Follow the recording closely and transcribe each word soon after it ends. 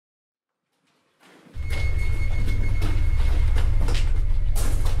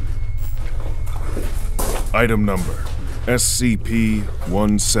Item number,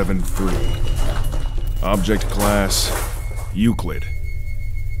 SCP-173. Object class, Euclid.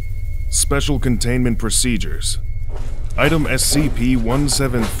 Special containment procedures. Item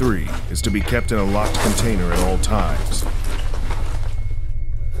SCP-173 is to be kept in a locked container at all times.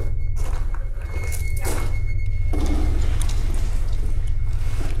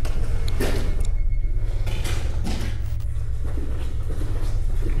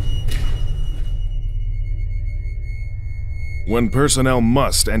 When personnel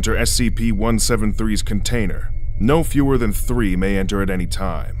must enter SCP-173's container, no fewer than 3 may enter at any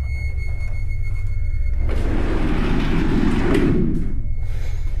time.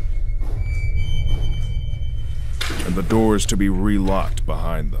 And the doors to be relocked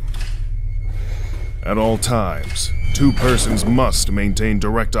behind them. At all times, 2 persons must maintain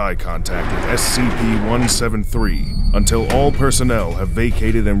direct eye contact with SCP-173 until all personnel have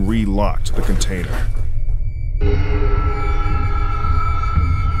vacated and relocked the container.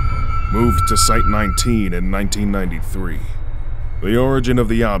 Moved to Site 19 in 1993. The origin of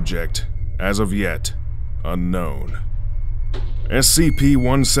the object, as of yet, unknown.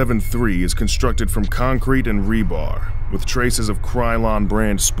 SCP-173 is constructed from concrete and rebar, with traces of Krylon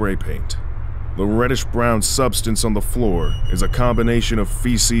brand spray paint. The reddish-brown substance on the floor is a combination of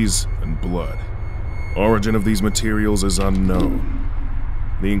feces and blood. Origin of these materials is unknown.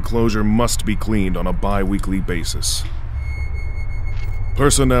 The enclosure must be cleaned on a bi-weekly basis.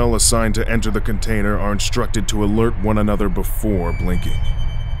 Personnel assigned to enter the container are instructed to alert one another before blinking.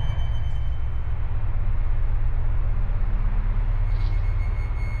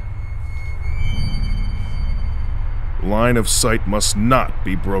 Line of sight must not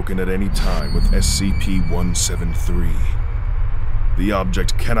be broken at any time with SCP-173. The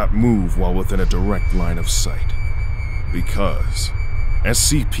object cannot move while within a direct line of sight, because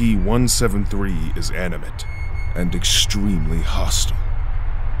SCP-173 is animate and extremely hostile.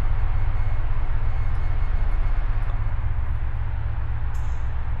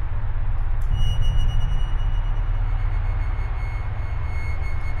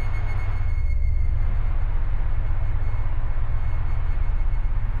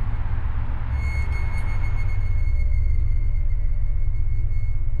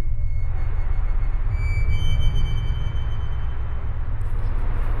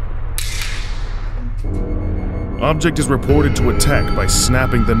 Object is reported to attack by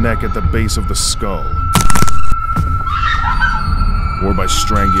snapping the neck at the base of the skull, or by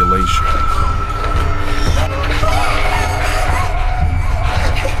strangulation.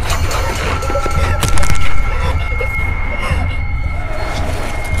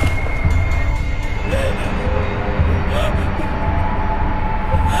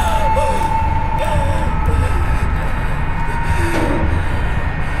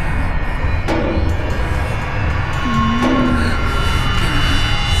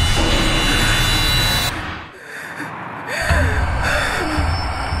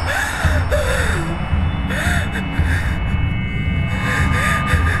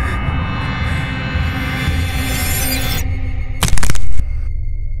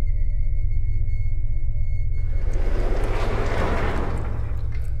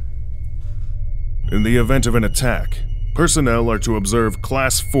 In the event of an attack, personnel are to observe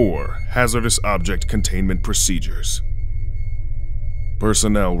Class 4 hazardous object containment procedures.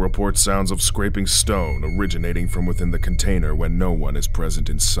 Personnel report sounds of scraping stone originating from within the container when no one is present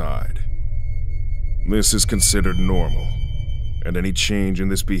inside. This is considered normal, and any change in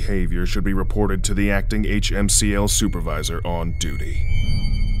this behavior should be reported to the acting HMCL supervisor on duty.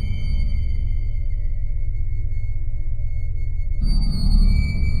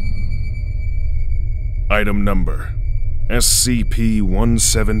 Item number,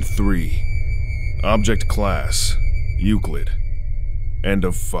 SCP-173. Object class, Euclid. End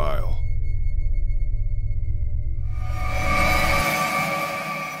of file.